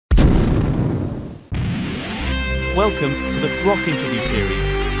Welcome to the Rock Interview Series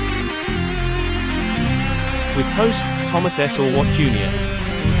with host Thomas S. Orwatt Jr.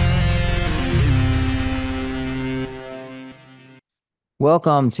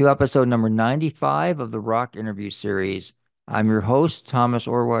 Welcome to episode number 95 of the Rock Interview Series. I'm your host, Thomas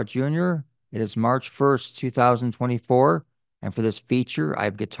Orwatt Jr. It is March 1st, 2024, and for this feature, I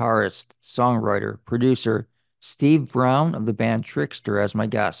have guitarist, songwriter, producer Steve Brown of the band Trixter as my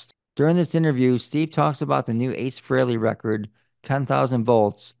guest. During this interview, Steve talks about the new Ace Frehley record, 10,000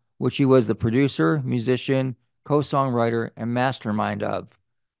 Volts, which he was the producer, musician, co-songwriter, and mastermind of.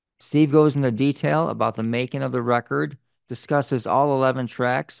 Steve goes into detail about the making of the record, discusses all 11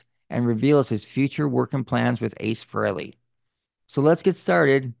 tracks, and reveals his future working plans with Ace Frehley. So let's get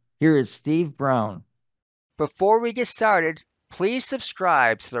started. Here is Steve Brown. Before we get started, please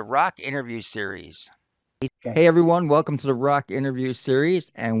subscribe to the Rock Interview Series. Okay. Hey everyone, welcome to the Rock Interview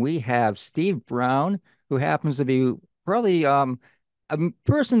Series, and we have Steve Brown, who happens to be probably a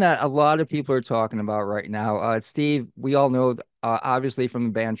person that a lot of people are talking about right now. Steve, we all know obviously from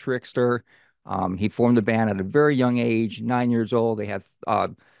the band Trixter. He formed the band at a very young age, 9 years old. They had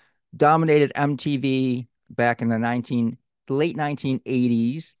dominated MTV back in the late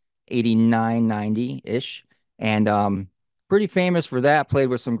 1980s, 89, 90-ish, and pretty famous for that. Played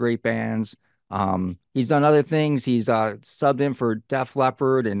with some great bands. He's done other things. He's subbed in for Def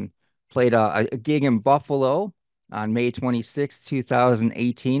Leppard and played a gig in Buffalo on May 26,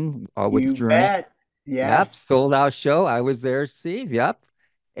 2018 with You Journey. bet. Yep, Yes. sold out show. I was there, Steve. Yep.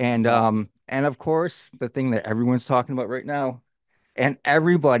 And So, and of course, the thing that everyone's talking about right now, and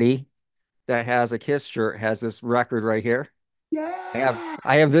everybody that has a Kiss shirt has this record right here. yeah.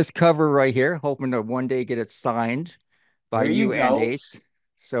 I have this cover right here, hoping to one day get it signed by There you you and go. Ace.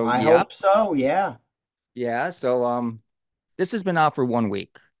 So I yep. hope so. Yeah. Yeah, so this has been out for 1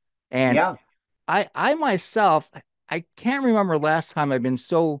 week. And Yeah. I myself, I can't remember last time I've been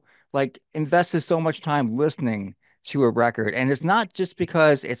so like invested so much time listening to a record. And it's not just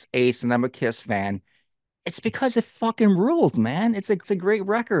because it's Ace and I'm a Kiss fan. It's because it fucking rules, man. It's a great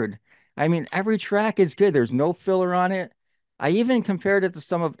record. I mean, every track is good. There's no filler on it. I even compared it to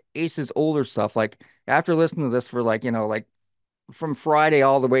some of Ace's older stuff. Like after listening to this for like, like from Friday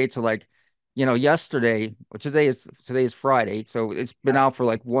all the way to like, yesterday. Today is Friday, so it's been out Yes. for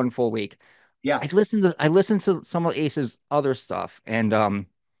like one full week. Yes. I listened to some of Ace's other stuff, and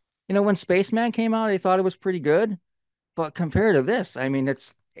when Spaceman came out, I thought it was pretty good, but compared to this, I mean,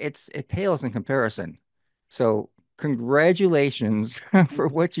 it pales in comparison. So congratulations for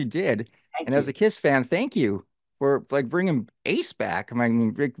what you did, and Thank as you. a Kiss fan, thank you for like bringing Ace back. I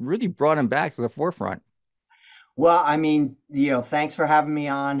mean, it really brought him back to the forefront. Well, I mean, thanks for having me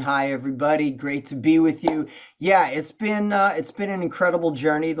on. Hi, everybody. Great to be with you. Yeah, it's been an incredible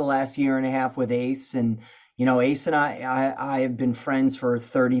journey the last year and a half with Ace, and Ace and I have been friends for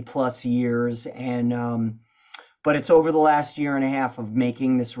 30 plus years, and but it's over the last year and a half of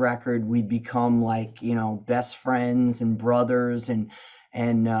making this record, we've become like, best friends and brothers and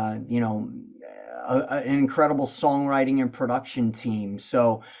an incredible songwriting and production team.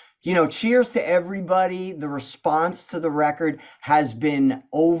 So, cheers to everybody. The response to the record has been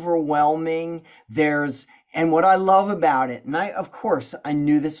overwhelming. And what I love about it, and of course, I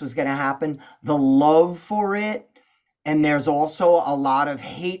knew this was going to happen, the love for it, and there's also a lot of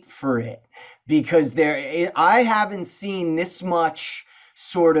hate for it because I haven't seen this much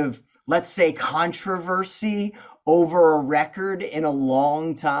sort of, let's say, controversy over a record in a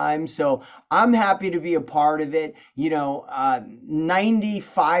long time. So I'm happy to be a part of it.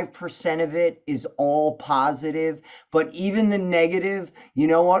 95% of it is all positive, but even the negative, you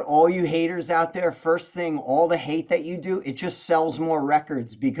know what? All you haters out there, first thing, all the hate that you do, it just sells more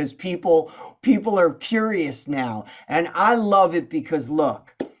records because people are curious now. And I love it because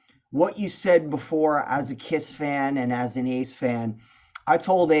look, what you said before as a Kiss fan and as an Ace fan, I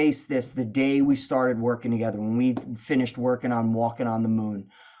told Ace this the day we started working together, when we finished working on Walking on the Moon.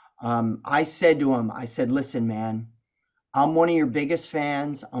 I said to him, listen, man, I'm one of your biggest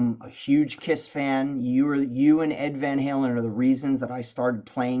fans. I'm a huge Kiss fan. You and Ed Van Halen are the reasons that I started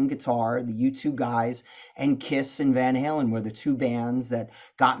playing guitar. The U2 guys and Kiss and Van Halen were the two bands that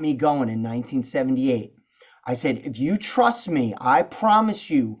got me going in 1978. I said, if you trust me, I promise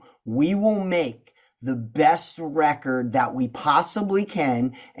you, we will make the best record that we possibly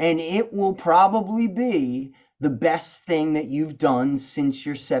can, and it will probably be the best thing that you've done since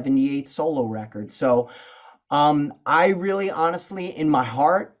your 78 solo record. So I really honestly, in my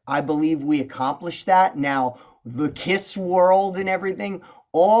heart, I believe we accomplished that. Now, the Kiss world and everything,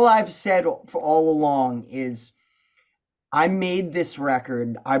 all I've said for all along is I made this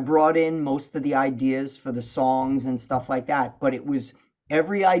record. I brought in most of the ideas for the songs and stuff like that, but it was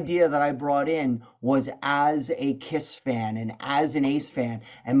every idea that I brought in was as a Kiss fan and as an Ace fan.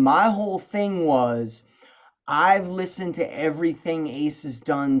 And my whole thing was I've listened to everything Ace has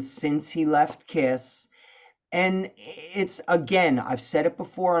done since he left Kiss. And it's, again, I've said it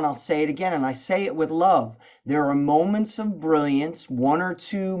before and I'll say it again, and I say it with love. There are moments of brilliance, one or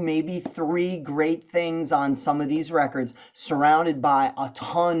two, maybe three great things on some of these records, surrounded by a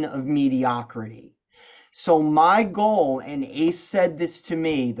ton of mediocrity. So my goal, and Ace said this to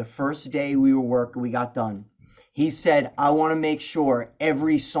me the first day we got done. He said, I want to make sure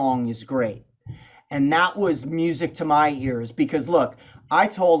every song is great. And that was music to my ears because look, I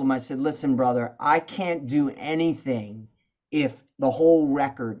told him, I said, listen, brother, I can't do anything if the whole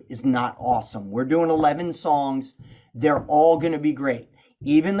record is not awesome. We're doing 11 songs. They're all going to be great,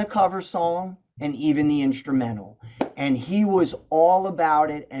 even the cover song and even the instrumental. And he was all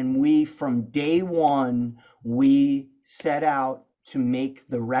about it. And we, from day one, we set out to make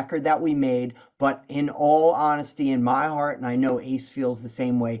the record that we made. But in all honesty, in my heart, and I know Ace feels the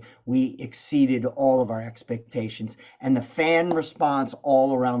same way, we exceeded all of our expectations. And the fan response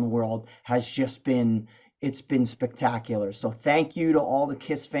all around the world has just been, it's been spectacular. So thank you to all the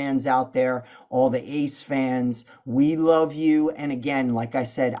Kiss fans out there, all the Ace fans. We love you. And again, like I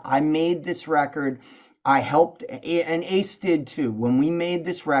said, I made this record. I helped, and Ace did too. When we made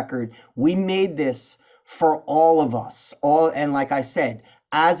this record, we made this for all of us. And like I said,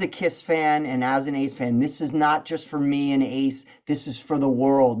 as a Kiss fan and as an Ace fan, this is not just for me and Ace. This is for the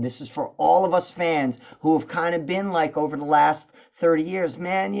world. This is for all of us fans who have kind of been like over the last 30 years,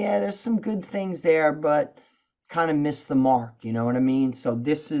 man, yeah, there's some good things there, but kind of missed the mark. You know what I mean? So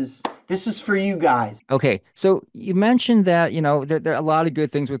this is for you guys. Okay, so you mentioned that, there are a lot of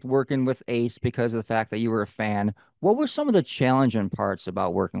good things with working with Ace because of the fact that you were a fan. What were some of the challenging parts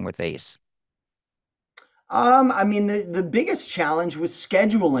about working with Ace? I mean, the biggest challenge was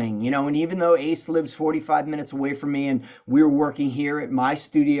scheduling, and even though Ace lives 45 minutes away from me and we're working here at my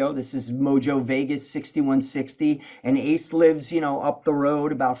studio, this is Mojo Vegas 6160, and Ace lives, up the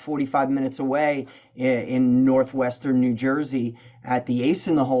road about 45 minutes away in northwestern New Jersey at the Ace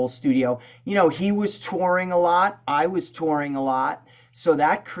in the Hole studio. He was touring a lot, I was touring a lot. So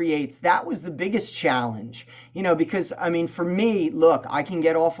that was the biggest challenge, because I mean, for me, look, I can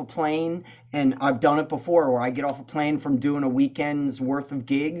get off a plane, and I've done it before where I get off a plane from doing a weekend's worth of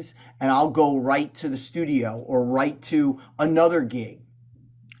gigs and I'll go right to the studio or right to another gig.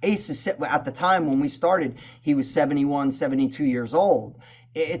 Ace is at the time when we started, he was 71, 72 years old.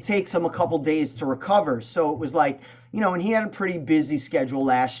 It takes him a couple days to recover. So it was like, and he had a pretty busy schedule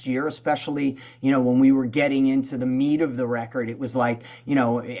last year, especially, when we were getting into the meat of the record. It was like,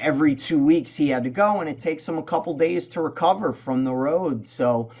 every 2 weeks he had to go, and it takes him a couple days to recover from the road.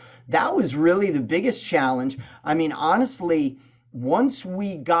 So that was really the biggest challenge. I mean, honestly, once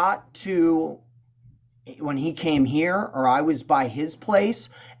we got to when he came here or I was by his place,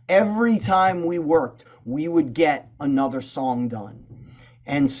 every time we worked, we would get another song done.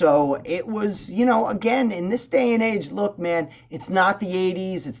 And so it was, again, in this day and age, look, man, it's not the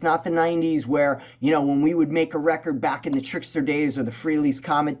 80s, it's not the 90s where, when we would make a record back in the Trixter days or the Frehley's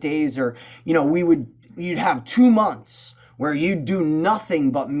Comet days, or, you'd have 2 months where you'd do nothing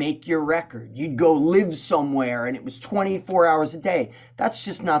but make your record. You'd go live somewhere and it was 24 hours a day. That's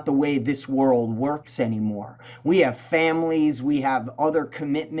just not the way this world works anymore. We have families, we have other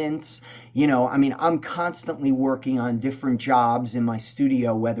commitments. I mean, I'm constantly working on different jobs in my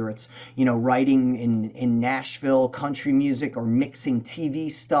studio, whether it's, writing in Nashville, country music, or mixing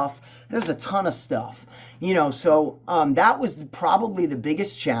TV stuff. There's a ton of stuff, so that was probably the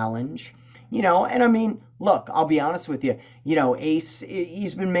biggest challenge. And I mean, look, I'll be honest with you, Ace,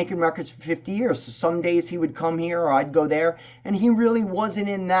 he's been making records for 50 years. So some days he would come here or I'd go there, and he really wasn't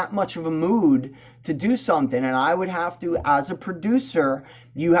in that much of a mood to do something. And I would have to, as a producer,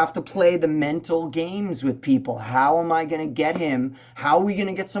 you have to play the mental games with people. How am I going to get him? How are we going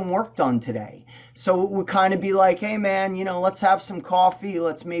to get some work done today? So it would kind of be like, hey, man, let's have some coffee.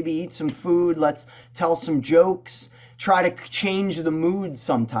 Let's maybe eat some food. Let's tell some jokes. Try to change the mood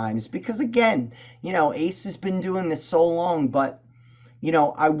sometimes because, again, Ace has been doing this so long. But,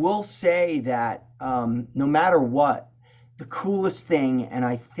 I will say that no matter what, the coolest thing, and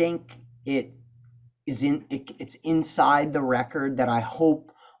I think it's inside the record that I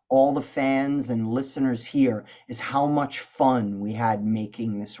hope all the fans and listeners hear, is how much fun we had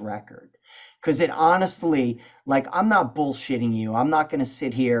making this record. Because it honestly, like, I'm not bullshitting you. I'm not going to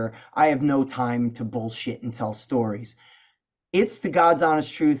sit here. I have no time to bullshit and tell stories. It's the God's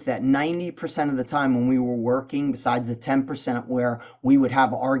honest truth that 90% of the time when we were working, besides the 10% where we would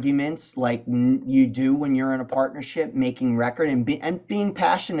have arguments like you do when you're in a partnership, making record and being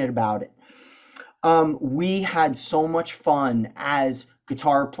passionate about it, we had so much fun as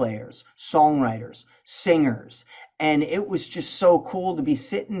guitar players, songwriters, singers. And it was just so cool to be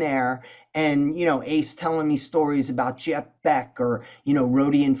sitting there and, Ace telling me stories about Jeff Beck or,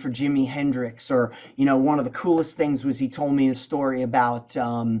 roadieing for Jimi Hendrix. Or, one of the coolest things was he told me a story about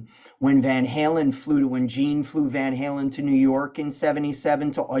when Gene flew Van Halen to New York in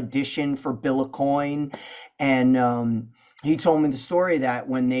 77 to audition for Bill Aucoin. And, he told me the story that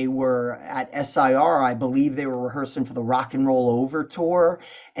when they were at SIR, I believe they were rehearsing for the Rock and Roll Over tour,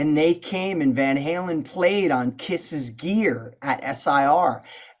 and they came and Van Halen played on Kiss's gear at SIR.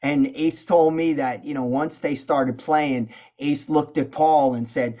 And Ace told me that, once they started playing, Ace looked at Paul and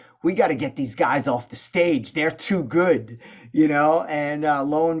said, "We got to get these guys off the stage. They're too good," and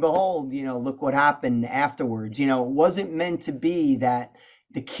lo and behold, look what happened afterwards. It wasn't meant to be that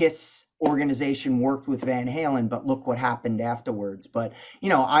the Kiss organization worked with Van Halen, but look what happened afterwards. But,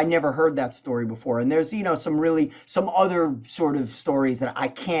 I never heard that story before. And there's, some other sort of stories that I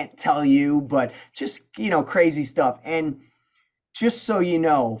can't tell you, but just, crazy stuff. And just so you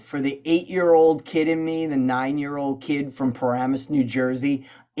know, for the 8-year-old kid in me, the 9-year-old kid from Paramus, New Jersey,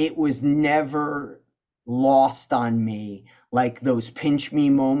 it was never lost on me like those pinch me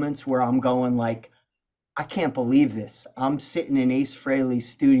moments where I'm going like, I can't believe this. I'm sitting in Ace Frehley's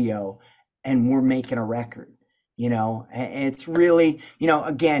studio and we're making a record, and it's really,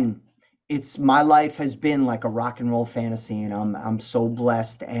 again, it's my life has been like a rock and roll fantasy, and I'm so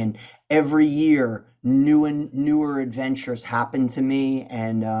blessed. And every year, new and newer adventures happen to me,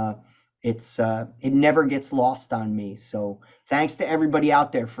 and it never gets lost on me. So thanks to everybody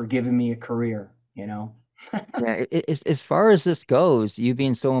out there for giving me a career. Yeah, as far as this goes, you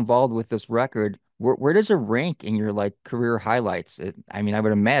being so involved with this record, where does it rank in your like career highlights? I mean, I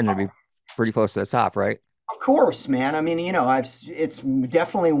would imagine it'd be pretty close to the top, right? Of course, man. I mean, it's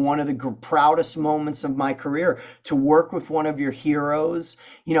definitely one of the proudest moments of my career to work with one of your heroes.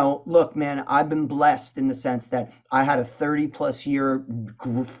 Look, man, I've been blessed in the sense that I had a 30 plus year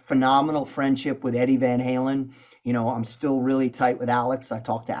phenomenal friendship with Eddie Van Halen. I'm still really tight with Alex. I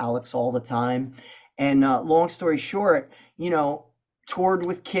talk to Alex all the time. And long story short, toured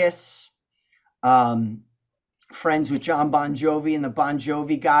with Kiss, um, friends with John Bon Jovi and the Bon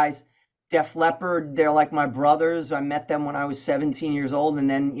Jovi guys. Def Leppard, they're like my brothers. I met them when I was 17 years old. And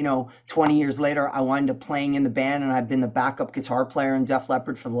then, 20 years later, I wound up playing in the band and I've been the backup guitar player in Def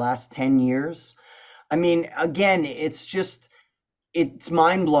Leppard for the last 10 years. I mean, again, it's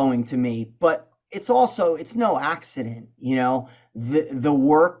mind blowing to me, but it's no accident, the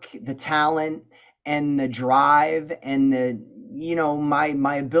work, the talent, and the drive, and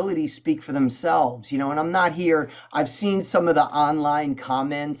my abilities speak for themselves, and I'm not here. I've seen some of the online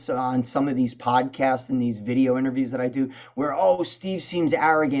comments on some of these podcasts and these video interviews that I do where, oh, Steve seems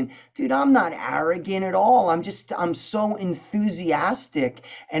arrogant. Dude, I'm not arrogant at all. I'm so enthusiastic.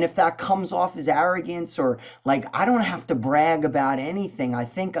 And if that comes off as arrogance or like, I don't have to brag about anything. I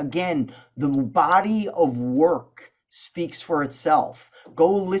think, again, the body of work speaks for itself.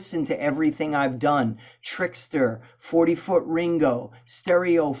 Go listen to everything I've done. Trixter, 40-Foot Ringo,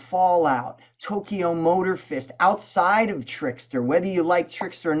 Stereo Fallout, Tokyo Motor Fist. Outside of Trixter, whether you like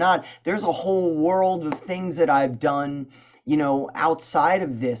Trixter or not, there's a whole world of things that I've done, outside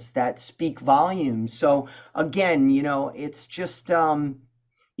of this that speak volumes. So again, it's just to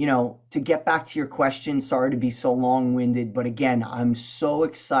get back to your question, sorry to be so long-winded, but again, I'm so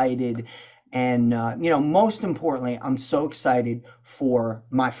excited. And, most importantly, I'm so excited for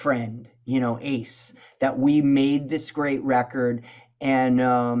my friend, Ace, that we made this great record. And,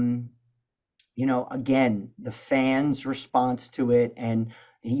 again, the fans' response to it and,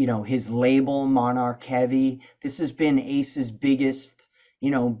 his label, Monarch Heavy, this has been Ace's biggest,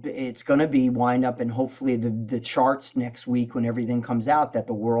 it's going to be wind up in hopefully the charts next week when everything comes out, that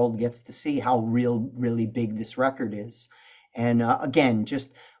the world gets to see how really big this record is. And again, just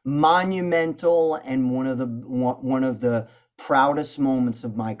monumental and one of the proudest moments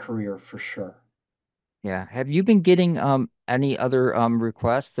of my career for sure. Yeah. Have you been getting any other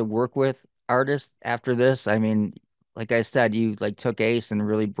requests to work with artists after this? I mean, like I said, you like took Ace and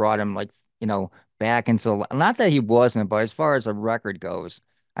really brought him like, back into not that he wasn't, but as far as a record goes,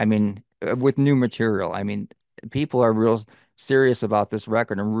 I mean, with new material, I mean, people are real serious about this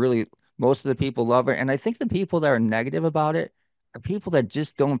record and really most of the people love it. And I think the people that are negative about it are people that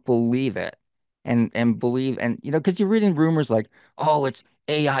just don't believe it. and believe, and because you're reading rumors like, oh, it's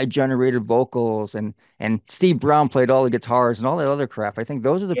AI generated vocals, and Steve Brown played all the guitars and all that other crap. I think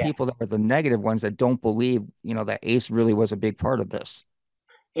those are the Yeah. people that are the negative ones that don't believe, that Ace really was a big part of this.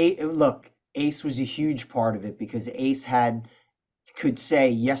 Look, Ace was a huge part of it because Ace could say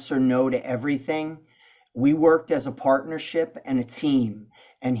yes or no to everything. We worked as a partnership and a team,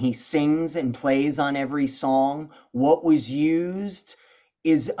 and he sings and plays on every song. What was used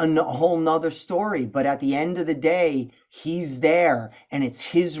is a whole nother story, but at the end of the day, he's there and it's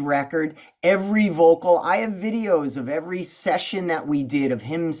his record. Every vocal, I have videos of every session that we did of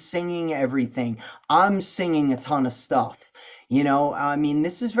him singing everything. I'm singing a ton of stuff. I mean,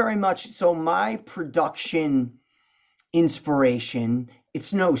 this is very much so my production inspiration,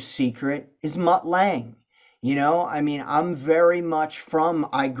 it's no secret, is Mutt Lang. I mean, I'm very much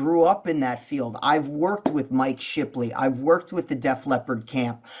I grew up in that field. I've worked with Mike Shipley. I've worked with the Def Leppard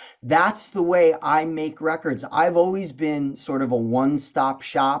camp. That's the way I make records. I've always been sort of a one-stop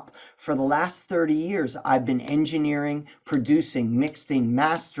shop. For the last 30 years, I've been engineering, producing, mixing,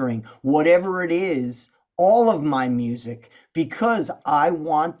 mastering, whatever it is, all of my music, because I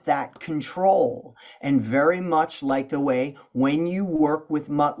want that control. And very much like the way when you work with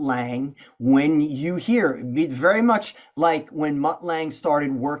Mutt Lang, when you hear, it's very much like when Mutt Lang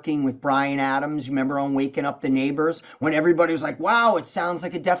started working with Bryan Adams. You remember on Waking Up the Neighbors, when everybody was like, wow, it sounds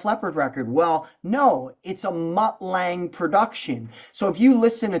like a Def Leppard record. Well, no, it's a Mutt Lang production. So if you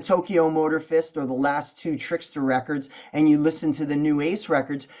listen to Tokyo Motor Fist or the last two Trixter records, and you listen to the new Ace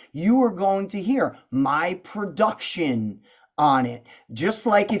records, you are going to hear my production on it. Just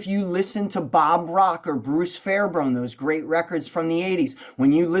like if you listen to Bob Rock or Bruce Fairbairn, those great records from the 80s,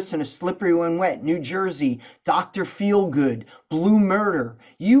 when you listen to Slippery When Wet, New Jersey, Dr. Feelgood, Blue Murder,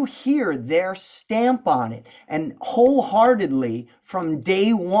 you hear their stamp on it. And wholeheartedly, from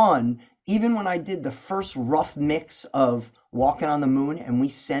day one, even when I did the first rough mix of Walking on the Moon and we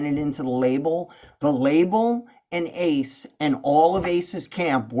sent it into the label and Ace and all of Ace's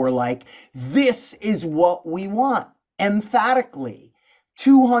camp were like, this is what we want. Emphatically,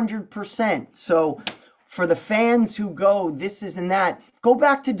 200%. So for the fans who go, this isn't that, go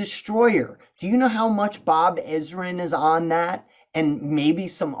back to Destroyer. Do you know how much Bob Ezrin is on that? And maybe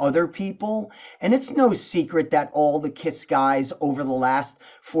some other people? And it's no secret that all the Kiss guys over the last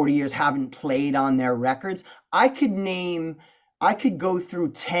 40 years haven't played on their records. I could go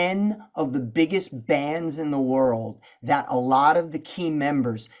through 10 of the biggest bands in the world that a lot of the key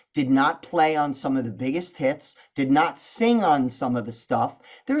members did not play on some of the biggest hits, did not sing on some of the stuff.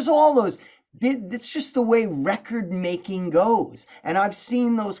 There's all those. It's just the way record making goes. And I've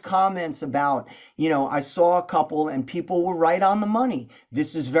seen those comments about, I saw a couple and people were right on the money.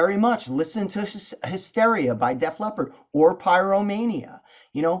 This is very much listen to Hysteria by Def Leppard or Pyromania.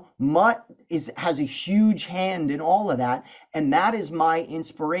 Mutt has a huge hand in all of that, and that is my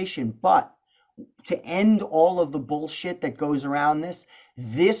inspiration. But to end all of the bullshit that goes around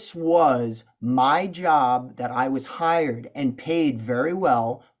this was my job that I was hired and paid very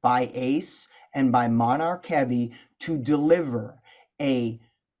well by Ace and by Monarch Heavy to deliver a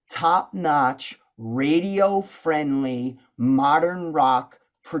top-notch, radio-friendly, modern rock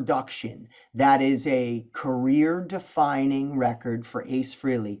production that is a career-defining record for Ace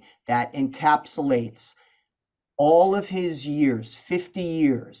Frehley that encapsulates all of his years, 50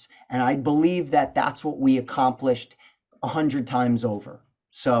 years. And I believe that that's what we accomplished 100 times over.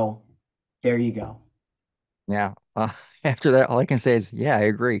 So there you go. Yeah. After that, all I can say is, yeah, I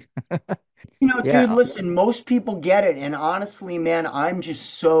agree. Dude, Yeah. listen, most people get it. And honestly, man, I'm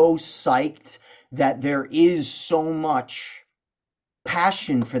just so psyched that there is so much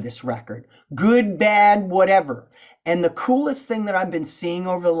passion for this record, good, bad, whatever. And the coolest thing that I've been seeing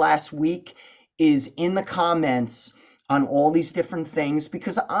over the last week is in the comments on all these different things,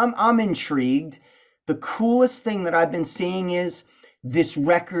 because I'm intrigued. The coolest thing that I've been seeing is this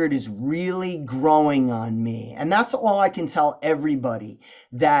record is really growing on me. And that's all I can tell everybody,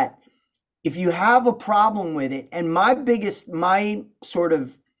 that if you have a problem with it, and my sort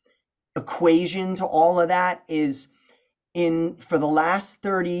of equation to all of that is, for the last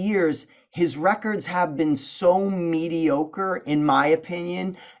 30 years, his records have been so mediocre, in my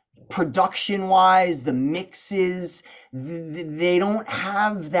opinion, production wise, the mixes, they don't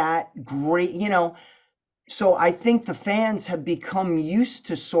have that great, so I think the fans have become used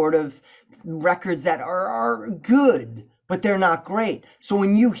to sort of records that are good, but they're not great. So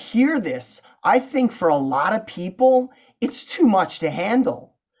when you hear this, I think for a lot of people, it's too much to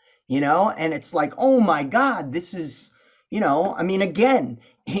handle, and it's like, oh my God, this is, I mean, again,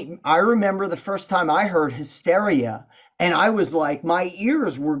 I remember the first time I heard Hysteria, and I was like, my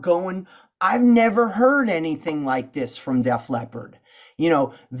ears were going, I've never heard anything like this from Def Leppard. You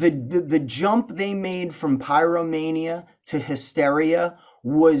know, the jump they made from Pyromania to Hysteria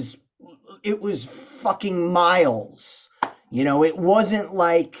was it was fucking miles. You know, it wasn't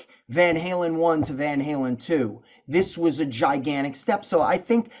like Van Halen 1 to Van Halen 2. This was a gigantic step. So I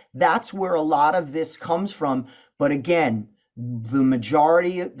think that's where a lot of this comes from. But again, the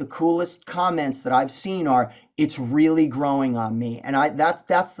majority, the coolest comments that I've seen are, it's really growing on me. And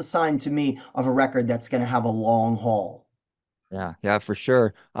that's the sign to me of a record that's going to have a long haul. Yeah, yeah, for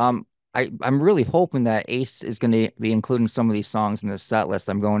sure. I'm really hoping that Ace is going to be including some of these songs in the set list.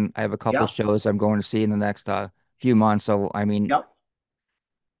 I have a couple Yep. shows I'm going to see in the next few months. So, I mean, Yep.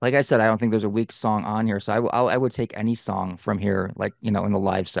 like I said, I don't think there's a weak song on here. So I would take any song from here, like, in the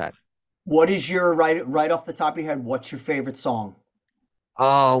live set. What is your right off the top of your head? What's your favorite song?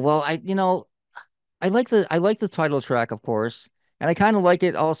 Oh, well, I like the title track, of course, and I kind of like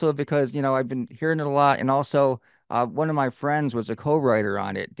it also because I've been hearing it a lot, and also one of my friends was a co-writer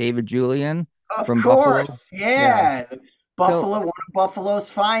on it, David Julian Of from Buffalo. course, Yeah, yeah. so Buffalo, one of Buffalo's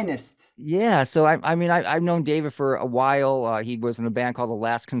finest. yeah, so I mean I've known David for a while. He was in a band called The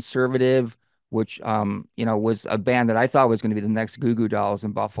Last Conservative, which was a band that I thought was going to be the next Goo Goo Dolls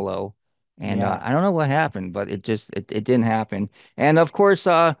in Buffalo. And Yeah, I don't know what happened, but it didn't happen. And of course,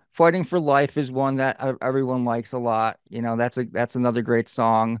 Fighting for Life is one that everyone likes a lot. That's another great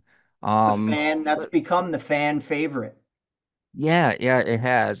song. that's But become the fan favorite. yeah, yeah, it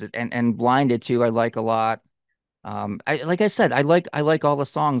has. And Blinded too, I like a lot. Like I said, I like all the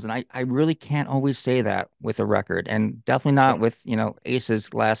songs, and I really can't always say that with a record, and definitely not with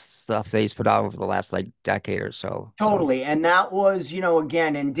Ace's last stuff that he's put out over the last like decade or so. So Totally. And that was,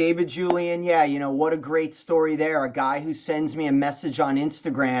 again, and David Julian, yeah, what a great story there. A guy who sends me a message on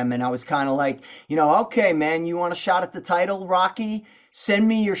Instagram, and I was kind of like, okay, man, you want a shot at the title, Rocky? Send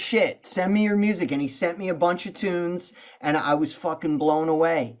me your shit. Send me your music. And he sent me a bunch of tunes, and I was fucking blown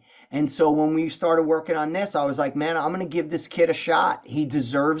away. And so when we started working on this, I was like, man, I'm going to give this kid a shot. He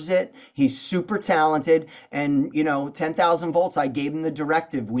deserves it. He's super talented. And, 10,000 volts, I gave him the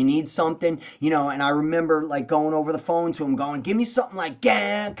directive. We need something, and I remember like going over the phone to him going, give me something like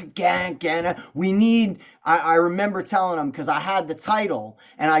gang, gang, gang. I remember telling him because I had the title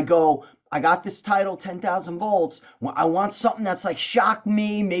and I go, I got this title, 10,000 volts. I want something that's like Shock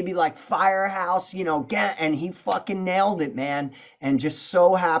Me, maybe like Firehouse, and he fucking nailed it, man. And just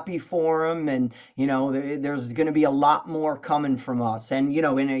so happy for him. And, there's going to be a lot more coming from us. And,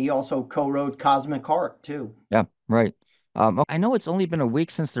 and he also co-wrote Cosmic Heart, too. yeah, right. I know it's only been a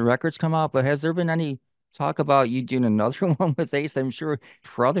week since the records come out, but has there been any talk about you doing another one with Ace? I'm sure he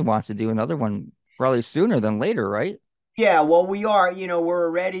probably wants to do another one probably sooner than later, right? Yeah, well, we are, we're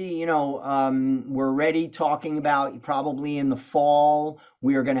already, we're already talking about probably in the fall,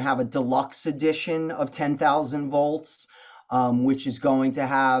 we are going to have a deluxe edition of 10,000 volts, which is going to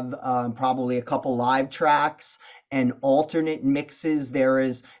have probably a couple live tracks and alternate mixes. There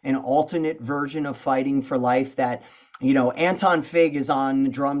is an alternate version of Fighting for Life that, Anton Fig is on the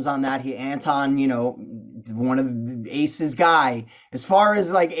drums on that. Anton, one of Ace's guy. As far as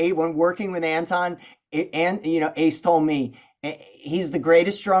like when working with Anton, and Ace told me he's the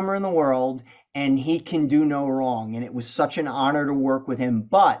greatest drummer in the world and he can do no wrong, and it was such an honor to work with him.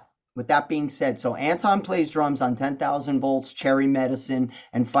 But with that being said, so Anton plays drums on 10,000 volts, Cherry Medicine,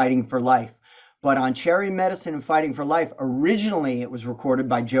 and Fighting for Life. But on Cherry Medicine and Fighting for Life, originally it was recorded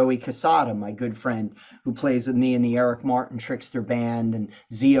by Joey Casada, my good friend who plays with me in the Eric Martin Trixter band and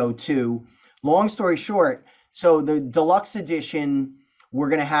ZO2. Long story short, so the deluxe edition, we're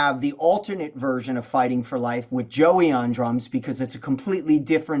going to have the alternate version of Fighting for Life with Joey on drums because it's a completely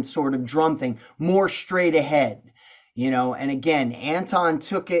different sort of drum thing, more straight ahead, and again, Anton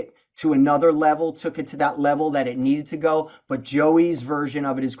took it to another level, took it to that level that it needed to go, but Joey's version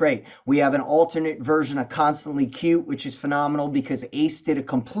of it is great. We have an alternate version of Constantly Cute, which is phenomenal because Ace did a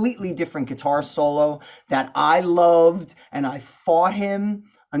completely different guitar solo that I loved, and I fought him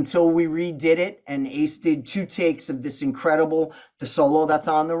until we redid it, and Ace did 2 takes of this incredible, the solo that's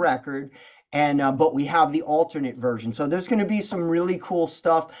on the record. And but we have the alternate version, so there's going to be some really cool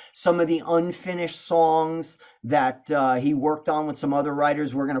stuff. Some of the unfinished songs that he worked on with some other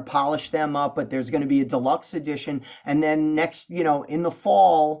writers, we're going to polish them up, but there's going to be a deluxe edition. And then next, in the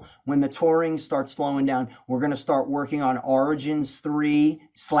fall, when the touring starts slowing down, we're going to start working on Origins 3/duets,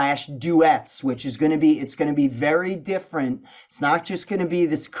 which is going to be, it's going to be very different. It's not just going to be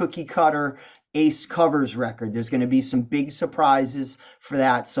this cookie cutter Ace covers record. There's going to be some big surprises for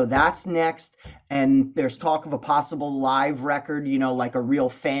that. So that's next. And there's talk of a possible live record, like a real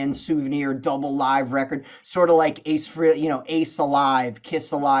fan souvenir double live record, sort of like Ace Alive,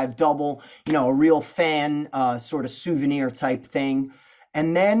 Kiss Alive double, a real fan sort of souvenir type thing.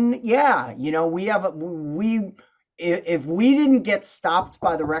 And then, yeah, if we didn't get stopped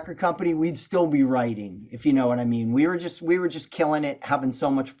by the record company, we'd still be writing, if you know what I mean. We were just killing it, having so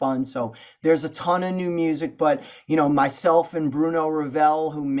much fun. So there's a ton of new music, but myself and Bruno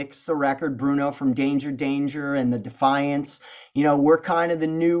Ravel, who mixed the record, Bruno from Danger Danger and the Defiance, we're kind of the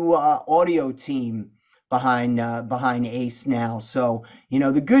new audio team behind Ace now. So,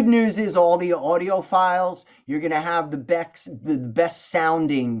 the good news is all the audio files, you're gonna have the best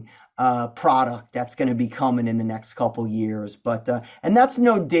sounding product that's going to be coming in the next couple years. But and that's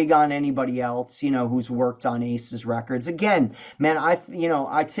no dig on anybody else, who's worked on Ace's records. Again, man,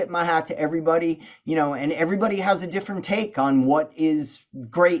 I tip my hat to everybody, and everybody has a different take on what is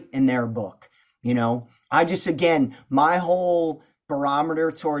great in their book. I just, again, my whole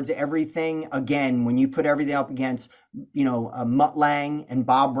barometer towards everything, again, when you put everything up against Mutt Lange and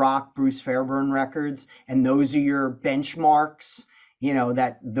Bob Rock, Bruce Fairbairn records, and those are your benchmarks,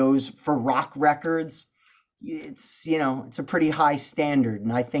 that those for rock records, it's a pretty high standard,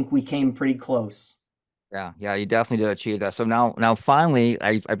 and I think we came pretty close. Yeah, yeah, you definitely did achieve that. So now finally,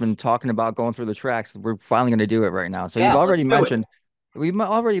 I've been talking about going through the tracks. We're finally going to do it right now. So Yeah, let's do it. we've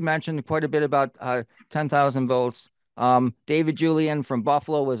already mentioned quite a bit about 10,000 volts. David Julian from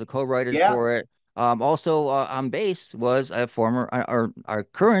Buffalo was a co-writer Yeah, for it. Also on bass was a former our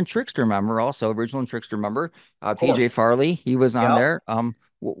current Trixter member, also original Trixter member, of PJ course. Farley. He was on Yep. there.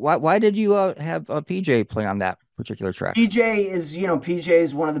 Why did you have PJ play on that particular track? PJ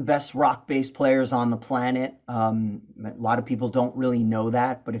is one of the best rock bass players on the planet. A lot of people don't really know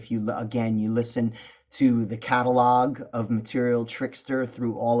that, but if you listen to the catalog of material Trickster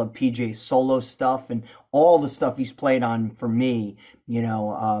through all of PJ's solo stuff and all the stuff he's played on for me,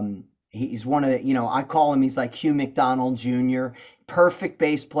 he's one of the, I call him, he's like Hugh McDonald Jr., perfect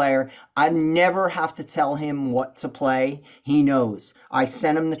bass player. I never have to tell him what to play. He knows. I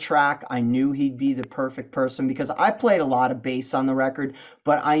sent him the track. I knew he'd be the perfect person because I played a lot of bass on the record,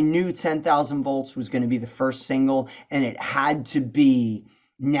 but I knew 10,000 volts was going to be the first single and it had to be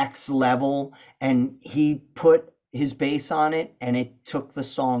next level. And he put his bass on it and it took the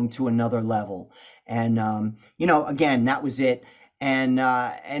song to another level. And, again, that was it. And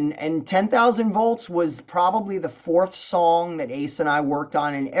 10,000 volts was probably the fourth song that Ace and I worked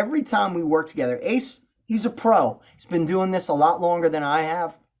on. And every time we worked together, Ace, he's a pro. He's been doing this a lot longer than I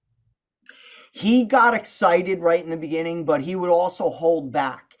have. He got excited right in the beginning, but he would also hold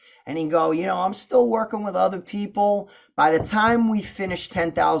back. And he'd go, I'm still working with other people. By the time we finished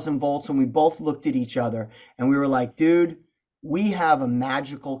 10,000 volts and we both looked at each other and we were like, dude, we have a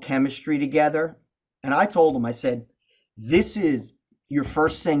magical chemistry together. And I told him, I said, this is your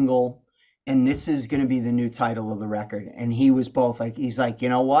first single and this is going to be the new title of the record. And he was both like, he's like, you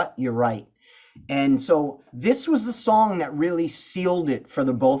know what? You're right. And so this was the song that really sealed it for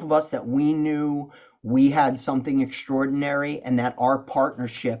the both of us, that we knew we had something extraordinary and that our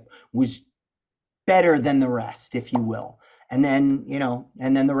partnership was better than the rest, if you will. And then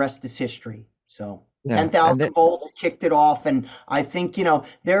the rest is history. So Yeah, and 10,000 volts kicked it off. And I think,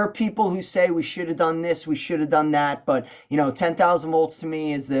 there are people who say we should have done this, we should have done that. But, 10,000 volts to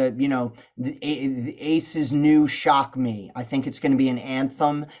me is the Ace's new Shock Me. I think it's going to be an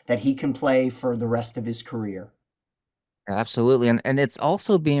anthem that he can play for the rest of his career. absolutely, and it's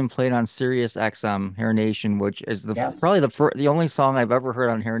also being played on Sirius XM Hair Nation, which is Yes, probably the only song I've ever heard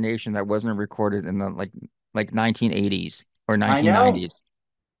on Hair Nation that wasn't recorded in the like 1980s or I know. 1990s.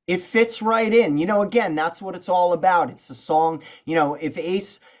 It fits right in. Again, that's what it's all about. It's a song, if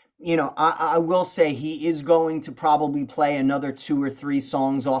Ace, I will say he is going to probably play another two or three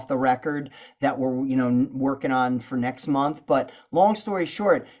songs off the record that we're, working on for next month. But long story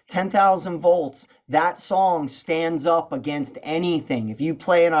short, 10,000 volts, that song stands up against anything. If you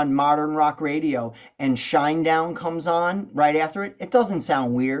play it on modern rock radio and Shinedown comes on right after it, it doesn't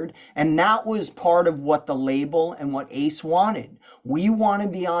sound weird. And that was part of what the label and what Ace wanted. We want to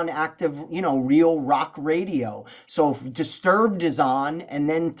be on active, real rock radio. So if Disturbed is on and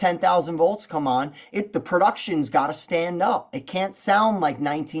then 10,000 volts come on, the production's got to stand up. It can't sound like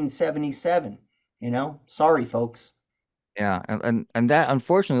 1977, Sorry, folks. Yeah, and that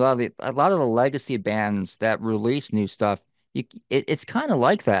unfortunately a lot of the legacy bands that release new stuff, it's kind of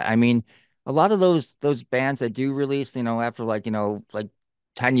like that. I mean, a lot of those bands that do release, after like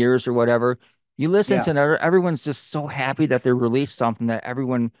 10 years or whatever, you listen Yeah. to it, everyone's just so happy that they released something that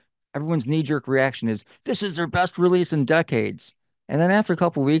everyone everyone's knee-jerk reaction is this is their best release in decades. And then after a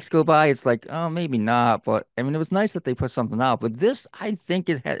couple weeks go by, it's like, oh, maybe not. But I mean, it was nice that they put something out. But this, I think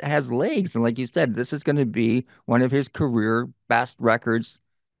it ha has legs. And like you said, this is going to be one of his career best records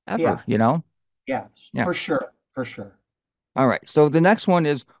ever, Yeah, you know? yeah, Yeah. for sure, for sure. All right. So the next one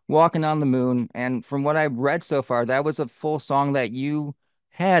is Walking on the Moon. And from what I've read so far, that was a full song that you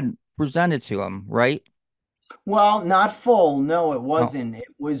had presented to him, right? Well, not full. No, it Oh, wasn't.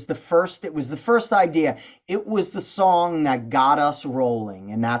 It was the first idea. It was the song that got us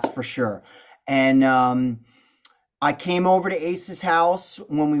rolling, and that's for sure. And I came over to Ace's house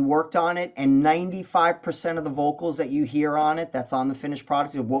when we worked on it, and 95% of the vocals that you hear on it, that's on the finished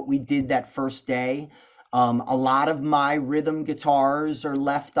product, of what we did that first day. A lot of my rhythm guitars are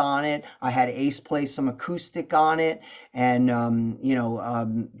left on it. I had Ace play some acoustic on it, and some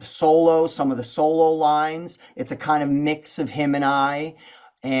of the solo lines. It's a kind of mix of him and I.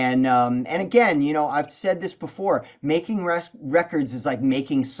 And again, I've said this before, making records is like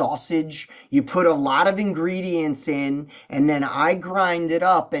making sausage. You put a lot of ingredients in, and then I grind it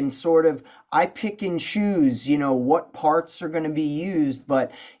up and sort of I pick and choose, what parts are going to be used.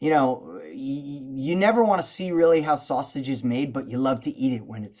 But, you never want to see really how sausage is made, but you love to eat it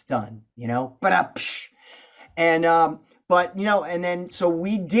when it's done, But and but and then so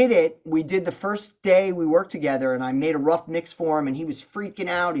we did it. We did the first day we worked together, and I made a rough mix for him, and he was freaking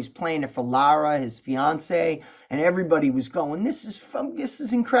out. He's playing it for Lara, his fiance, and everybody was going, This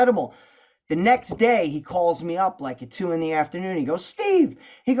is incredible." The next day, he calls me up like at 2 in the afternoon. Steve,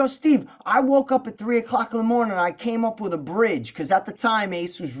 I woke up at 3 o'clock in the morning and I came up with a bridge. Because at the time,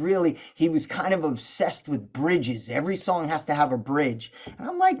 Ace he was kind of obsessed with bridges. Every song has to have a bridge. And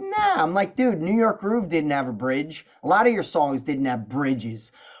I'm like, nah. I'm like, dude, New York Groove didn't have a bridge. A lot of your songs didn't have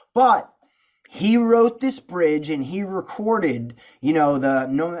bridges. But he wrote this bridge and he recorded,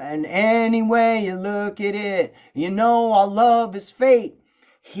 and any way you look at it, our love is fate.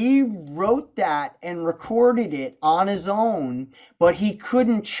 He wrote that and recorded it on his own, but he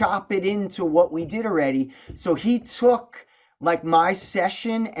couldn't chop it into what we did already. So he took like my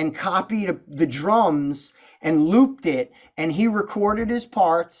session and copied the drums and looped it, and he recorded his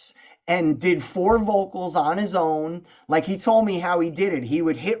parts and did 4 vocals on his own. Like he told me how he did it. He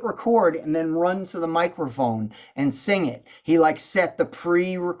would hit record and then run to the microphone and sing it. He like set the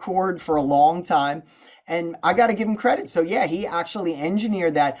pre-record for a long time. And I got to give him credit. So yeah, he actually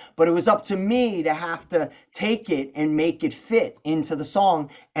engineered that, but it was up to me to have to take it and make it fit into the song.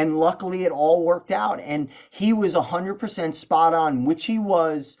 And luckily it all worked out. And he was 100% spot on, which he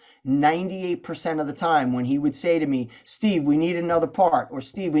was 98% of the time when he would say to me, "Steve, we need another part," or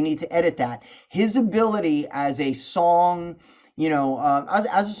 "Steve, we need to edit that." His ability as a song, as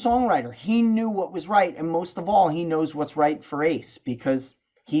a songwriter, he knew what was right. And most of all, he knows what's right for Ace because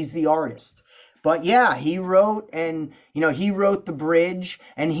he's the artist. But yeah, he wrote the bridge,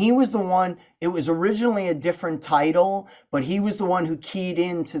 and he was the one. It was originally a different title, but he was the one who keyed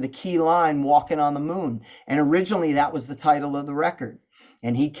into the key line "Walking on the Moon." And originally that was the title of the record.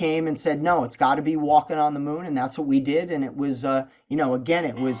 And he came and said, "No, it's got to be Walking on the Moon." And that's what we did. And it was, again,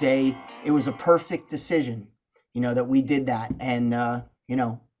 it was a perfect decision, that we did that. And,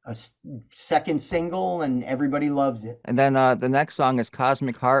 a second single, and everybody loves it. and then the next song is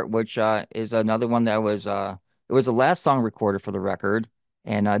Cosmic Heart, which is another one that was it was the last song recorded for the record,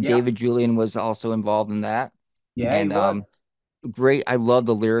 and Yeah. David Julian was also involved in that. Yeah, he And was. great, I love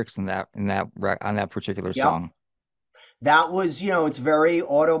the lyrics in on that particular Yep. song. That was, it's very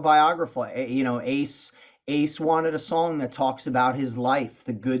autobiographical. Ace wanted a song that talks about his life,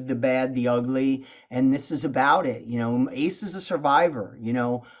 the good, the bad, the ugly, and this is about it. Ace is a survivor,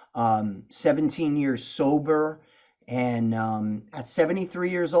 17 years sober, and at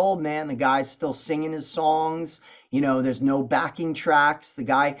 73 years old, man, the guy's still singing his songs. There's no backing tracks. The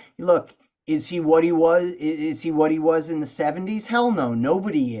guy, look, is he what he was? Is he what he was in the 70s? Hell no,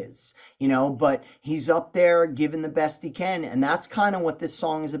 nobody is, but he's up there giving the best he can. And that's kind of what this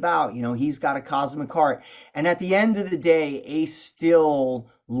song is about. He's got a cosmic heart. And at the end of the day, Ace still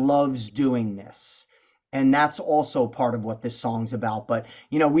loves doing this. And that's also part of what this song's about. But,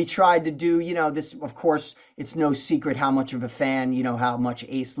 we tried to do, this, of course, it's no secret how much of a fan, how much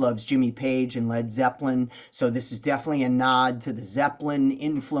Ace loves Jimmy Page and Led Zeppelin. So this is definitely a nod to the Zeppelin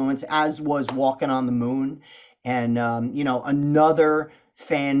influence, as was Walking on the Moon. And, another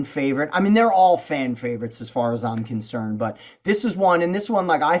fan favorite. I mean, they're all fan favorites as far as I'm concerned, but this is one, and this one,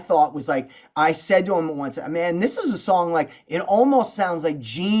 like, I thought was like, I said to him once, man, this is a song, like, it almost sounds like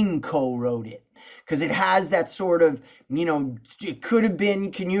Gene co-wrote it. Because it has that sort of, it could have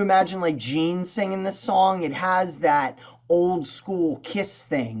been, can you imagine like Gene singing this song? It has that old school Kiss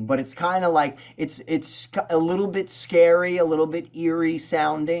thing, but it's kind of like it's a little bit scary, a little bit eerie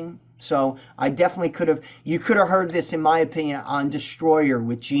sounding. So I definitely you could have heard this, in my opinion, on Destroyer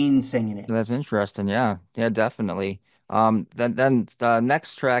with Gene singing it. That's interesting. Yeah, yeah, definitely. Then the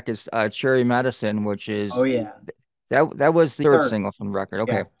next track is Cherry Medicine, which Oh is yeah, that was the third third, single from the record.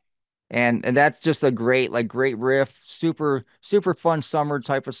 Okay. yeah, And that's just a great riff, super fun summer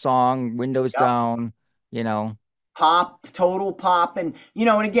type of song, windows yep. down, you know. Pop, total pop. And,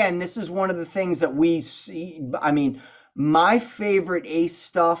 and again, this is one of the things that we see. I mean, my favorite Ace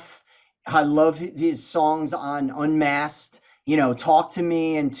stuff, I love his songs on Unmasked. Talk to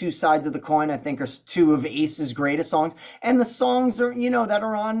Me and Two Sides of the Coin, I think, are two of Ace's greatest songs. And the songs are, that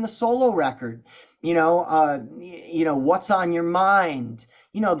are on the solo record. What's on Your Mind,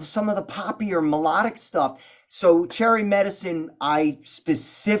 some of the poppier melodic stuff. So Cherry Medicine, I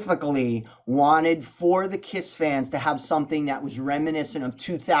specifically wanted for the Kiss fans to have something that was reminiscent of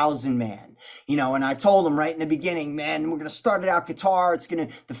 2000 Man. And I told them right in the beginning, man, we're going to start it out guitar.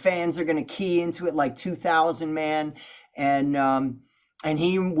 The fans are going to key into it like 2000 Man. And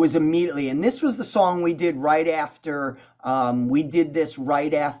he was immediately, and this was the song we did right after, we did this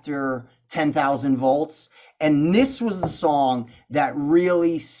right after 10,000 Volts. And this was the song that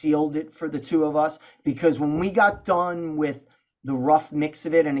really sealed it for the two of us, because when we got done with the rough mix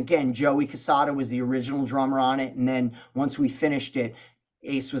of it, and again, Joey Casada was the original drummer on it, and then once we finished it,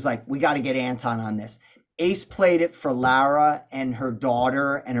 Ace was like, we got to get Anton on this. Ace played it for Lara and her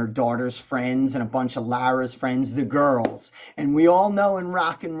daughter's friends and a bunch of Lara's friends, the girls. And we all know in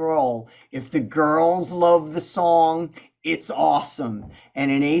rock and roll, if the girls love the song, it's awesome.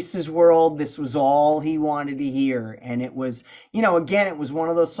 And in Ace's world, this was all he wanted to hear. And it was, again, it was one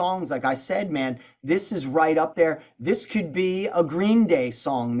of those songs, like I said, man, this is right up there. This could be a Green Day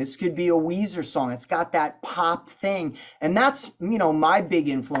song. This could be a Weezer song. It's got that pop thing. And that's, my big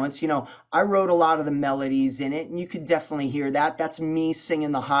influence. I wrote a lot of the melodies in it, and you could definitely hear that. That's me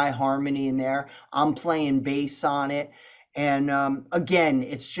singing the high harmony in there. I'm playing bass on it. And again,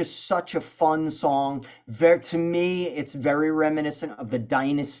 it's just such a fun song. To me, it's very reminiscent of the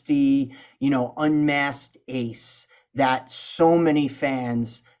Dynasty, Unmasked Ace, that so many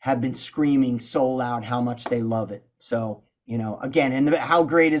fans have been screaming so loud how much they love it. So, again, and how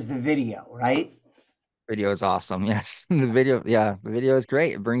great is the video, right? Video is awesome. Yes. The video is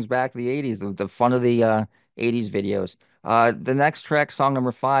great. It brings back the 80s, the fun of the 80s videos. The next track, song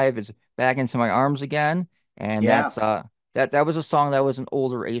number 5, is Back Into My Arms Again. And Yeah. that was a song that was an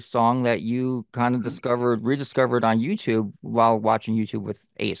older Ace song that you kind of rediscovered on YouTube while watching YouTube with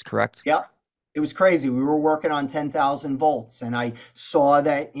Ace, correct? Yep. It was crazy. We were working on 10,000 Volts, and I saw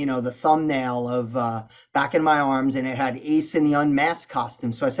that, the thumbnail of Back in My Arms, and it had Ace in the Unmasked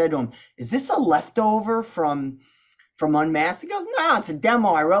costume. So I said to him, is this a leftover from Unmasked? He goes, no, it's a demo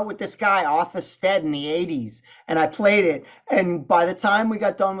I wrote with this guy, Arthur Stead, in the 80s. And I played it. And by the time we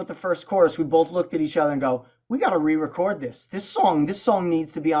got done with the first chorus, we both looked at each other and go, we got to re-record this. This song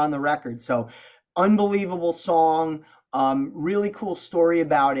needs to be on the record. So unbelievable song. Really cool story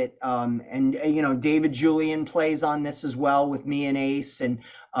about it. And David Julian plays on this as well with me and Ace, and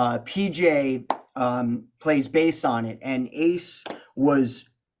PJ plays bass on it. And Ace was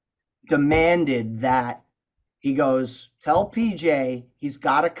demanded that he goes, tell PJ he's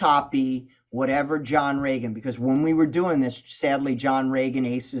got to copy whatever John Reagan, because when we were doing this, sadly, John Reagan,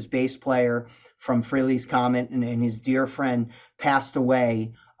 Ace's bass player from Frehley's Comet, and his dear friend, passed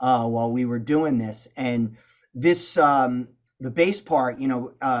away while we were doing this. And this, the bass part,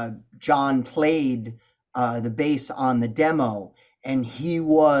 John played the bass on the demo, and he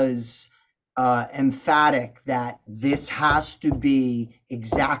was emphatic that this has to be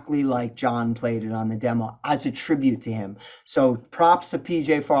exactly like John played it on the demo as a tribute to him. So props to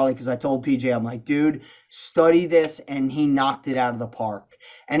PJ Farley, because I told PJ, I'm like, dude, study this, and he knocked it out of the park.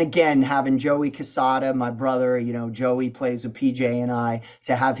 And again, having Joey Casada, my brother, Joey plays with PJ and I,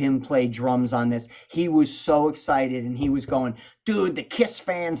 to have him play drums on this, he was so excited, and he was going, dude, the Kiss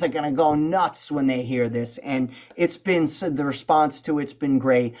fans are going to go nuts when they hear this. And it's been, the response to it's been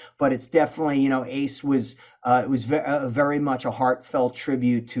great, but it's definitely, Ace was, it was very much a heartfelt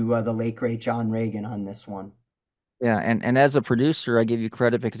tribute to the late, great John Reagan on this one. Yeah, and as a producer, I give you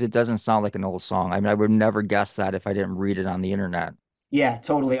credit because it doesn't sound like an old song. I mean, I would never guess that if I didn't read it on the internet. Yeah,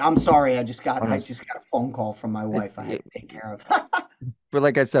 totally. I'm sorry. I One of just got a phone call from my it's wife I had to take care of. But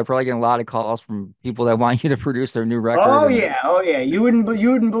like I said, probably getting a lot of calls from people that want you to produce their new record. Oh And yeah, oh yeah. You wouldn't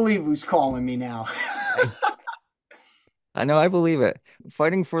believe who's calling me now. I know, I believe it.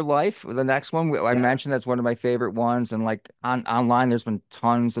 Fighting for Life, the next one, I Yeah, mentioned that's one of my favorite ones. And like online, there's been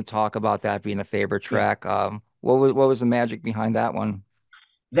tons of talk about that being a favorite yeah. track. what was the magic behind that one?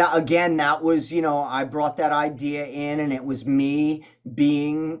 That again, that was, I brought that idea in, and it was me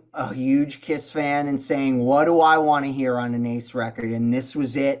being a huge Kiss fan and saying, what do I want to hear on an Ace record? And this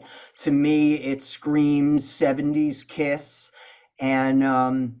was it. To me, it screams 70s Kiss. And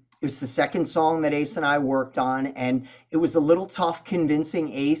it was the second song that Ace and I worked on, and it was a little tough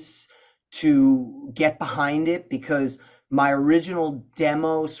convincing Ace to get behind it because my original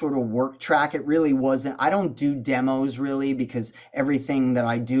demo sort of work track, it really wasn't. I don't do demos really because everything that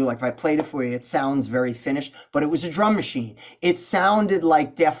I do, like if I played it for you, it sounds very finished, but it was a drum machine. It sounded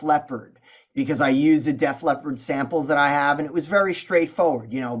like Def Leppard because I used the Def Leppard samples that I have, and it was very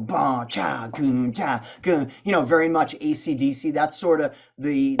straightforward, ba cha goon cha goon, very much AC/DC. That's sort of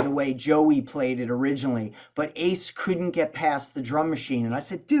the way Joey played it originally. But Ace couldn't get past the drum machine, and I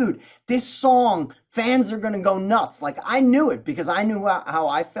said, dude, this song, fans are gonna go nuts. Like I knew it because I knew how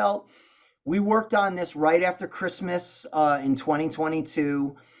I felt. We worked on this right after Christmas in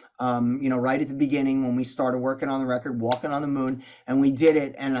 2022. Right at the beginning when we started working on the record, Walking on the Moon, and we did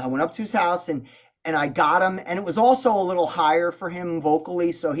it. And I went up to his house and I got him, and it was also a little higher for him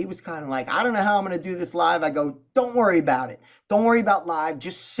vocally, so he was kind of like, I don't know how I'm going to do this live. I go, don't worry about it. Don't worry about live.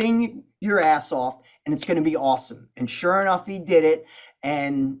 Just sing your ass off, and it's going to be awesome. And sure enough, he did it.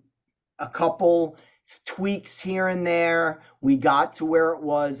 And a couple tweaks here and there, we got to where it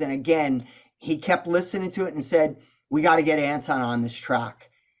was. And again, he kept listening to it and said, we got to get Anton on this track.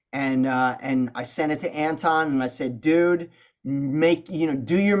 And I sent it to Anton and I said, dude,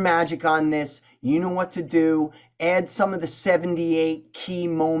 do your magic on this. You know what to do. Add some of the 78 key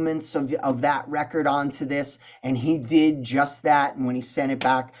moments of that record onto this. And he did just that. And when he sent it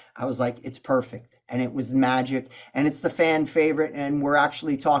back, I was like, it's perfect. And it was magic. And it's the fan favorite. And we're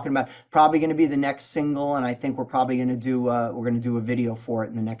actually talking about probably going to be the next single. And I think we're probably going to do a video for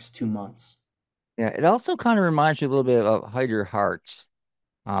it in the next 2 months. Yeah, it also kind of reminds you a little bit of Hide Your Hearts.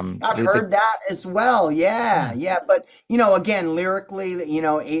 I've The heard that as well. Yeah, yeah, yeah. But, again, lyrically,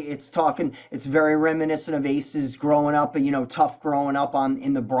 it's very reminiscent of Ace's growing up, tough growing up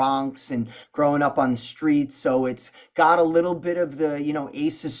in the Bronx and growing up on the streets. So it's got a little bit of the,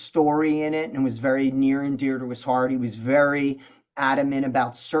 Ace's story in it, and it was very near and dear to his heart. He was very adamant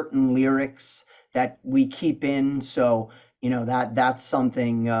about certain lyrics that we keep in. So, that's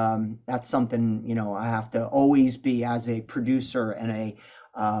something, I have to always be as a producer and a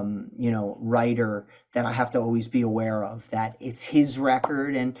writer, that I have to always be aware of, that it's his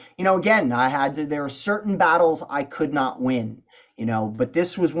record. And, again, there are certain battles I could not win, but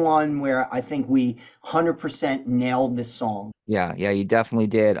this was one where I think we 100% nailed this song. yeah, you definitely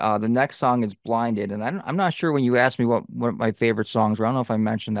did. The next song is Blinded, and I'm not sure when you asked me what my favorite songs were. I don't know if I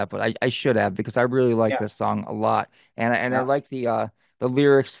mentioned that, but I should have because I really like Yeah, this song a lot, and I yeah, like the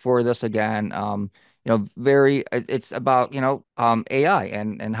lyrics for this again. Very it's about AI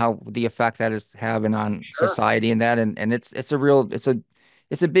and how the effect that is having on sure. society and that, and it's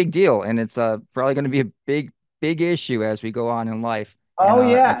a big deal, and it's probably going to be a big issue as we go on in life, and Oh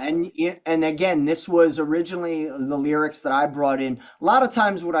yeah, it's and again, this was originally the lyrics that I brought in. A lot of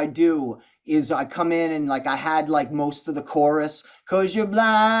times, what I do is I come in and like I had like most of the chorus, "'Cause you're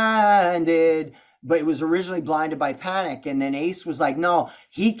blinded," but it was originally "Blinded by Panic," and then Ace was like, "No,"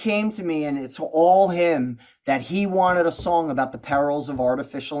 he came to me, and it's all him, that he wanted a song about the perils of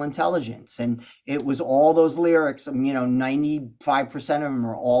artificial intelligence, and it was all those lyrics. 95% of them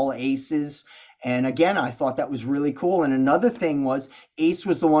are all Ace's. And again, I thought that was really cool. And another thing was, Ace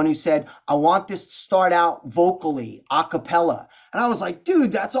was the one who said, I want this to start out vocally, a cappella. And I was like,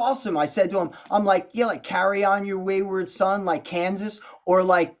 dude, that's awesome. I said to him, I'm like, yeah, like Carry On Your Wayward Son, like Kansas, or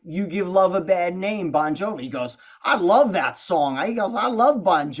like You Give Love a Bad Name, Bon Jovi. He goes, I love that song. He goes, I love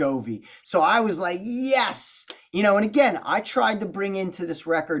Bon Jovi. So I was like, yes. And again, I tried to bring into this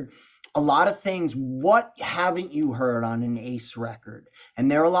record a lot of things. What haven't you heard on an Ace record? And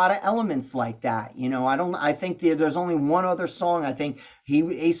there are a lot of elements like that. I think there's only one other song. I think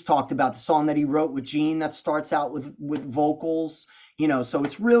Ace talked about the song that he wrote with Gene that starts out with vocals, so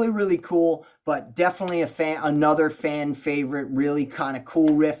it's really, really cool, but definitely another fan favorite, really kind of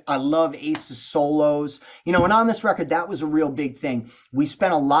cool riff. I love Ace's solos, and on this record, that was a real big thing. I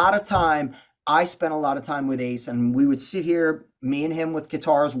spent a lot of time with Ace, and we would sit here, me and him with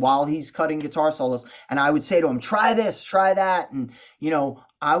guitars while he's cutting guitar solos. And I would say to him, try this, try that. And,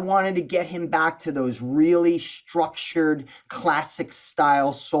 I wanted to get him back to those really structured classic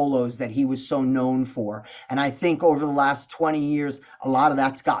style solos that he was so known for. And I think over the last 20 years, a lot of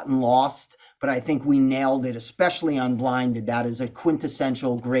that's gotten lost. But I think we nailed it, especially on Blinded. That is a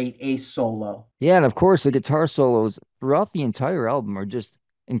quintessential great Ace solo. yeah, and of course the guitar solos throughout the entire album are just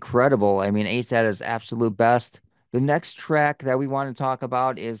incredible. I mean, Ace at his absolute best. The next track that we want to talk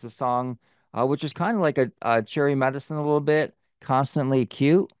about is the song, which is kind of like a cherry medicine a little bit, Constantly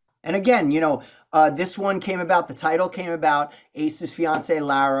Cute. And again, this one came about, the title came about Ace's fiance,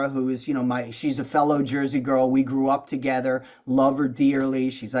 Lara, who is, she's a fellow Jersey girl. We grew up together, love her dearly.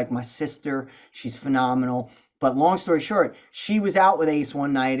 She's like my sister. She's phenomenal. But long story short, she was out with Ace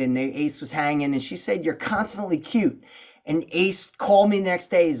one night and Ace was hanging and she said, "You're constantly cute." And Ace called me the next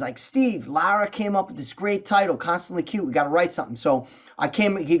day. He's like, "Steve, Lara came up with this great title, Constantly Cute. We got to write something." So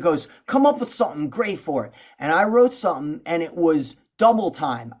he goes, "Come up with something great for it." And I wrote something and it was double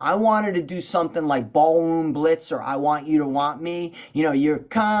time. I wanted to do something like Ballroom Blitz or I Want You to Want Me. You're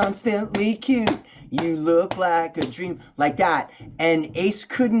constantly cute. You look like a dream, like that. And Ace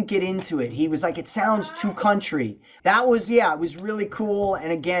couldn't get into it. He was like, "It sounds too country." That was, yeah, it was really cool. And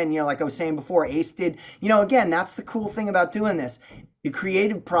again, like I was saying before, Ace did, again, that's the cool thing about doing this, the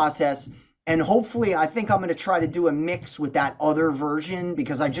creative process. And hopefully, I think I'm going to try to do a mix with that other version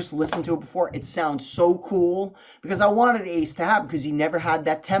because I just listened to it before. It sounds so cool because I wanted Ace to have, because he never had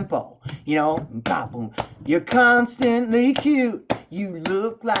that tempo, boom. You're constantly cute. You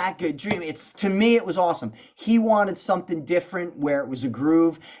look like a dream. To me, it was awesome. He wanted something different where it was a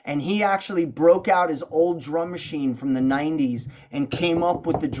groove, and he actually broke out his old drum machine from the 90s and came up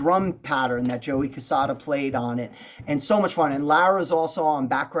with the drum pattern that Joey Casada played on it. And so much fun. And Lara's also on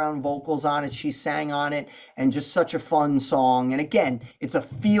background vocals on it. She sang on it, and just such a fun song. And again, it's a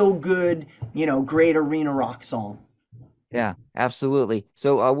feel-good, great arena rock song. Yeah, absolutely.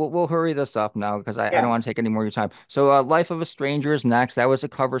 So we'll hurry this up now because I don't Yeah. want to take any more of your time. So Life of a Stranger is next. That was a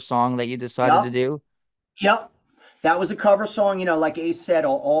cover song that you decided to Yep. do. Yep. That was a cover song. Like Ace said,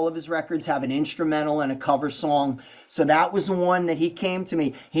 all of his records have an instrumental and a cover song. So that was the one that he came to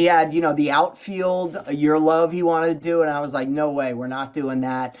me. He had, the outfield, Your Love, he wanted to do. And I was like, no way, we're not doing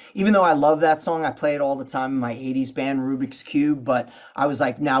that. Even though I love that song, I play it all the time in my 80s band, Rubik's Cube. But I was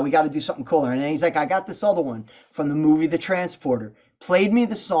like, no, we got to do something cooler. And then he's like, I got this other one from the movie The Transporter. Played me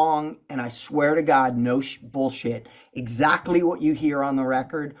the song, and I swear to God, no bullshit. Exactly what you hear on the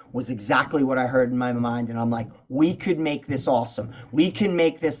record was exactly what I heard in my mind. And I'm like, we could make this awesome. We can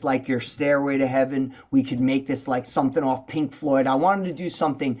make this like your Stairway to Heaven. We could make this like something off Pink Floyd. I wanted to do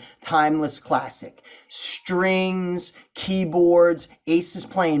something timeless, classic. Strings, keyboards, Ace is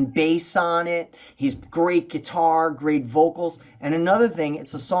playing bass on it. He's great guitar, great vocals. And another thing,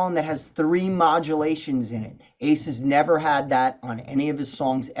 it's a song that has 3 modulations in it. Ace has never had that on any of his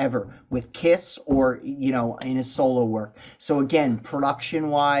songs ever, with Kiss or, in his solo work. So again, production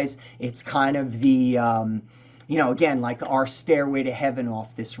wise, it's kind of the, again, like our Stairway to Heaven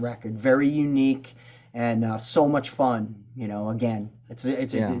off this record. Very unique and so much fun. Again,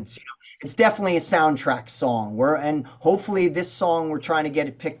 Yeah. it's definitely a soundtrack song. And hopefully this song, we're trying to get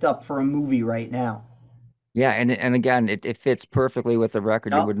it picked up for a movie right now. Yeah, and again, it fits perfectly with the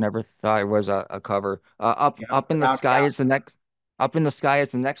record. You Yep. would never thought it was a cover. Yep. Up in the Without sky doubt. is the next. Up in the sky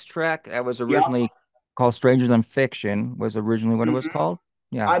is the next track. That was Yep. originally called Stranger Than Fiction. Was originally what it was Mhm. called.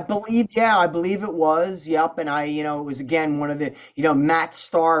 Yeah. I believe it was. Yep. And it was again one of the, Matt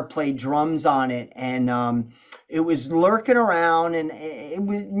Starr played drums on it, and it was lurking around, and it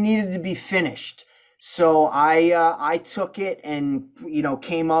was needed to be finished. So I took it and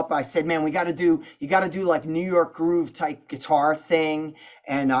came up. I said, man, you got to do like New York groove type guitar thing,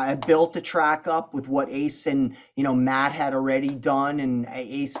 and I built the track up with what Ace and Matt had already done, and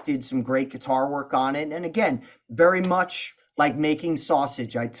Ace did some great guitar work on it. And again, very much like making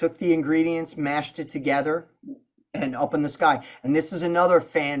sausage. I took the ingredients, mashed it together, and Up in the Sky. And this is another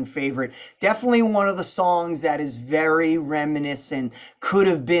fan favorite. Definitely one of the songs that is very reminiscent, could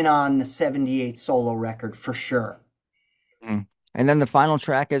have been on the 78 solo record for sure. Mm. And then the final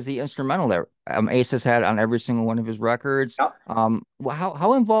track is the instrumental that Ace has had on every single one of his records. Yep.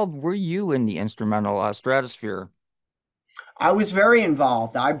 How involved were you in the instrumental Stratosphere? I was very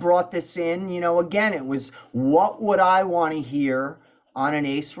involved. I brought this in, again, it was what would I want to hear on an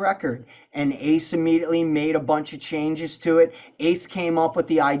Ace record? And Ace immediately made a bunch of changes to it. Ace came up with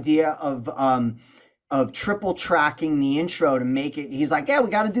the idea of triple tracking the intro to make it. He's like, yeah, we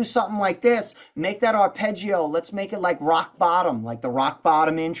got to do something like this. Make that arpeggio. Let's make it like Rock Bottom, like the Rock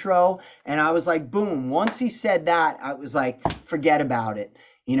Bottom intro. And I was like, boom. Once he said that, I was like, forget about it.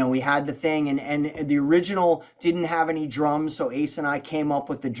 We had the thing, and the original didn't have any drums, so Ace and I came up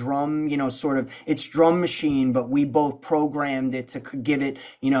with the drum, sort of its drum machine, but we both programmed it to give it,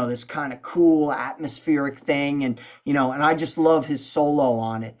 this kind of cool atmospheric thing, and I just love his solo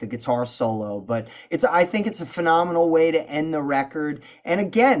on it, the guitar solo. But I think it's a phenomenal way to end the record, and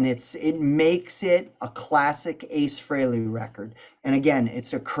again, it makes it a classic Ace Frehley record. And again,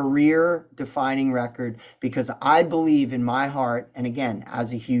 it's a career defining record because I believe in my heart, and again,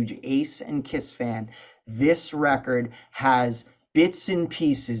 as a huge Ace and Kiss fan, this record has bits and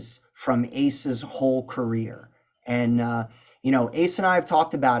pieces from Ace's whole career. And, Ace and I have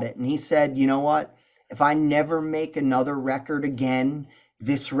talked about it, and he said, you know what? If I never make another record again,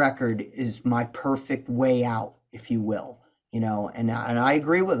 this record is my perfect way out, if you will. And I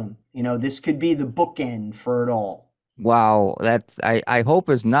agree with him. This could be the bookend for it all. Wow, I hope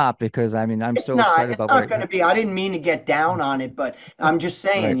it's not, because I mean I'm It's so not. excited It's about what not I going to heard. be. I didn't mean to get down on it, but I'm just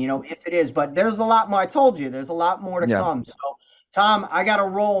saying, Right. if it is. But there's a lot more. I told you, there's a lot more to Yeah. come. So, Tom, I got to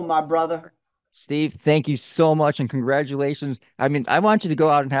roll, my brother. Steve, thank you so much and congratulations. I mean, I want you to go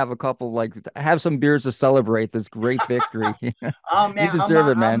out and have a couple, like, have some beers to celebrate this great victory. Oh You man, I'm deserve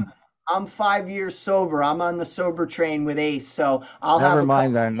not. it, man. I'm 5 years sober. I'm on the sober train with Ace, so I'll have Never a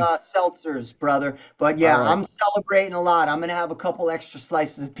mind couple then. seltzers, brother. But All yeah, right. I'm celebrating a lot. I'm gonna have a couple extra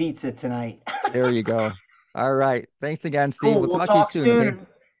slices of pizza tonight. There you go. All right. Thanks again, Steve. Cool. We'll We'll talk to you talk soon, okay? soon.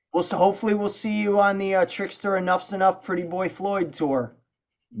 Hopefully we'll see you on the Trickster Enough's Enough Pretty Boy Floyd tour.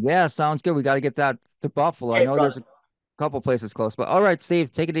 Yeah, sounds good. We got to get that to Buffalo. I Hey, know there's brother. a couple places close, but all right,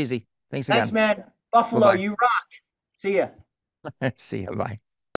 Steve, take it easy. Thanks Thanks, again. man. Buffalo, Bye-bye. you rock. See ya. See you. Bye.